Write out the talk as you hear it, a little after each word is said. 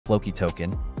Floki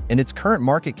token, and its current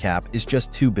market cap is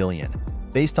just $2 billion.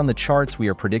 Based on the charts, we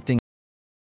are predicting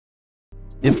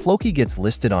if Floki gets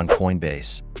listed on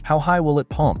Coinbase, how high will it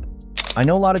pump? I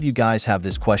know a lot of you guys have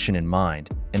this question in mind,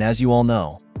 and as you all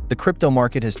know, the crypto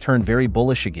market has turned very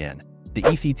bullish again. The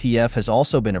ETH ETF has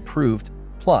also been approved.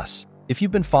 Plus, if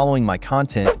you've been following my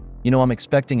content, you know I'm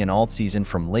expecting an alt season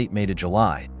from late May to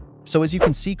July. So as you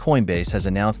can see, Coinbase has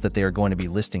announced that they are going to be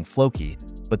listing Floki,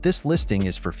 but this listing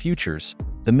is for futures.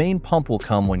 The main pump will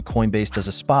come when Coinbase does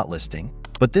a spot listing.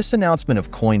 But this announcement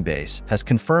of Coinbase has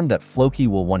confirmed that Floki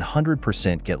will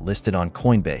 100% get listed on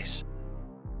Coinbase.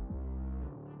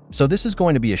 So this is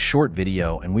going to be a short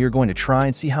video, and we are going to try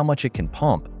and see how much it can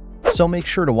pump. So make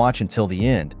sure to watch until the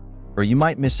end, or you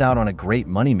might miss out on a great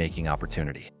money-making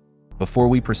opportunity. Before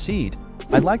we proceed,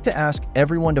 I'd like to ask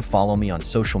everyone to follow me on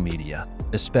social media,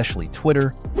 especially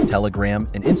Twitter, Telegram,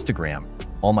 and Instagram.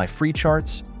 All my free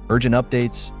charts, urgent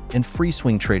updates, and free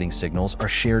swing trading signals are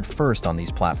shared first on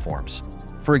these platforms.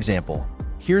 For example,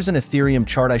 here's an Ethereum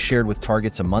chart I shared with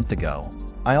targets a month ago.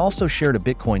 I also shared a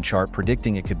Bitcoin chart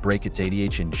predicting it could break its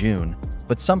ADH in June,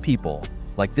 but some people,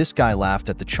 like this guy, laughed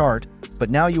at the chart, but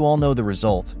now you all know the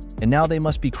result, and now they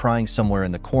must be crying somewhere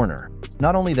in the corner.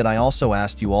 Not only that, I also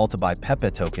asked you all to buy Pepe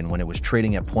token when it was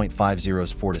trading at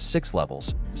 0.50's 4 to 6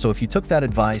 levels, so if you took that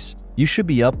advice, you should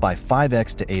be up by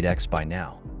 5x to 8x by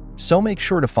now. So make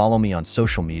sure to follow me on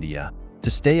social media to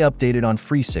stay updated on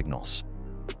free signals.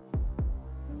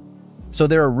 So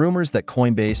there are rumors that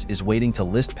Coinbase is waiting to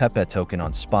list Pepe token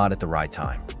on spot at the right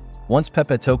time. Once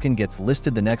Pepe token gets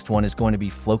listed, the next one is going to be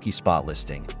Floki spot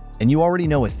listing. And you already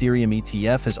know Ethereum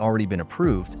ETF has already been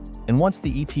approved, and once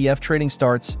the ETF trading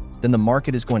starts, then the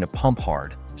market is going to pump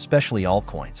hard, especially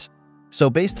altcoins. So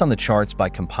based on the charts, by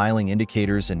compiling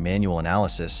indicators and manual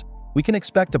analysis, we can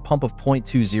expect a pump of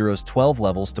 0.20's 12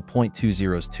 levels to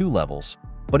 0.20's 2 levels,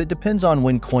 but it depends on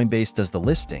when Coinbase does the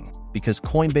listing, because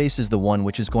Coinbase is the one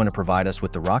which is going to provide us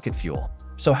with the rocket fuel.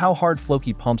 So how hard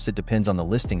Floki pumps, it depends on the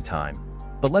listing time.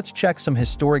 But let's check some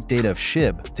historic data of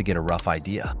SHIB to get a rough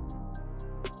idea.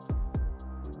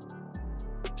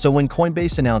 So when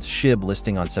Coinbase announced SHIB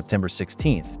listing on September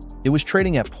 16th, it was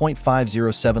trading at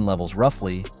 0.507 levels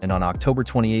roughly, and on October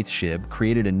 28th, SHIB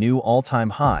created a new all-time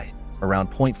high,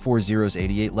 around 0.40's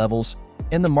 88 levels,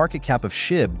 and the market cap of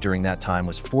SHIB during that time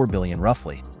was $4 billion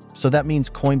roughly. So that means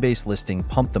Coinbase listing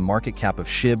pumped the market cap of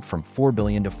SHIB from $4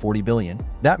 billion to $40 billion.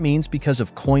 That means because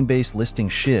of Coinbase listing,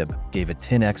 SHIB gave a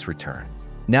 10x return.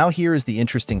 Now here is the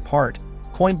interesting part.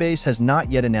 Coinbase has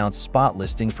not yet announced spot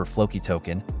listing for Floki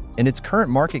token, and its current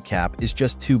market cap is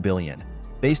just $2 billion.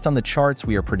 Based on the charts,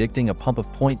 we are predicting a pump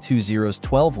of 0.20's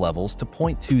 12 levels to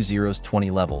 0.20's 20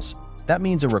 levels. That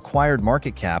means a required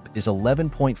market cap is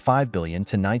 $11.5 billion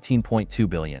to $19.2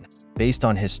 billion. Based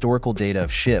on historical data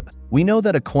of SHIB, we know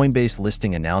that a Coinbase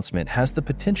listing announcement has the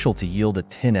potential to yield a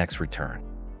 10x return.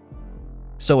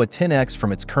 So a 10x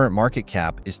from its current market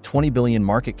cap is $20 billion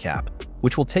market cap,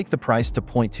 which will take the price to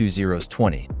 0.20's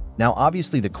 20. Now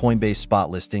obviously the Coinbase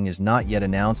spot listing is not yet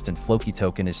announced, and Floki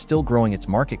token is still growing its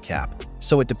market cap,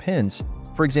 so it depends.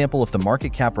 For example, if the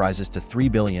market cap rises to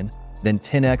 $3 billion, then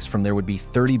 10x from there would be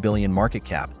 $30 billion market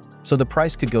cap, so the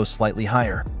price could go slightly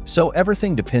higher. So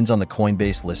everything depends on the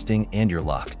Coinbase listing and your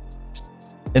luck.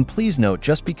 And please note,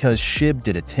 just because SHIB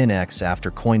did a 10x after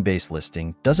Coinbase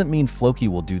listing doesn't mean Floki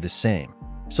will do the same,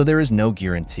 so there is no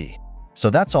guarantee.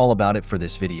 So that's all about it for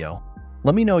this video.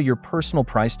 Let me know your personal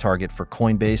price target for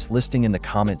Coinbase listing in the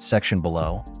comments section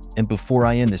below. And before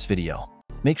I end this video,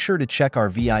 make sure to check our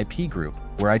VIP group,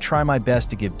 where I try my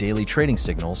best to give daily trading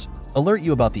signals, alert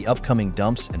you about the upcoming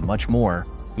dumps, and much more.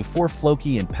 Before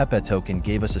Floki and Pepe token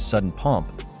gave us a sudden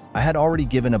pump, I had already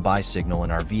given a buy signal in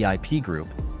our VIP group,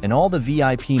 and all the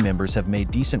VIP members have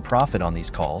made decent profit on these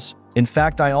calls. In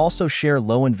fact, I also share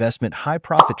low investment, high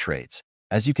profit trades.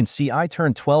 As you can see, I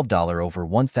turned $12 over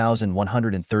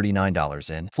 $1,139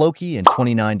 in Floki and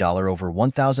 $29 over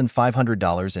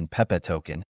 $1,500 in Pepe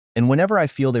token. And whenever I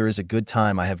feel there is a good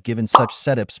time, I have given such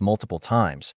setups multiple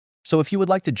times. So if you would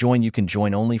like to join, you can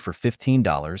join only for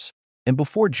 $15. And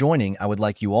before joining, I would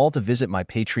like you all to visit my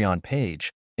Patreon page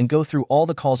and go through all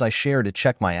the calls I share to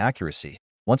check my accuracy.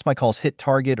 Once my calls hit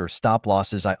target or stop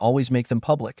losses, I always make them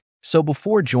public. So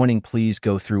before joining, please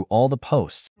go through all the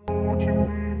posts.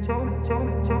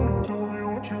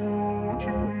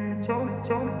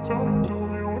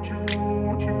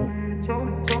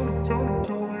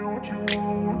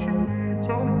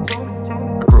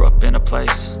 I grew up in a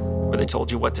place where they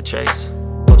told you what to chase,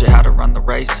 told you how to run the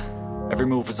race. Every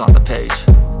move was on the page,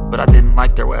 but I didn't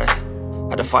like their way.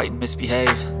 Had to fight and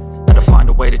misbehave, had to find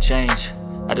a way to change,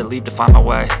 had to leave to find my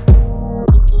way.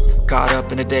 caught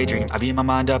up in a daydream. I beat my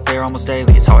mind up there almost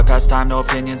daily. It's how I pass time, no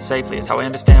opinions safely. It's how I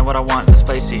understand what I want in this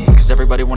place, see. Cause everybody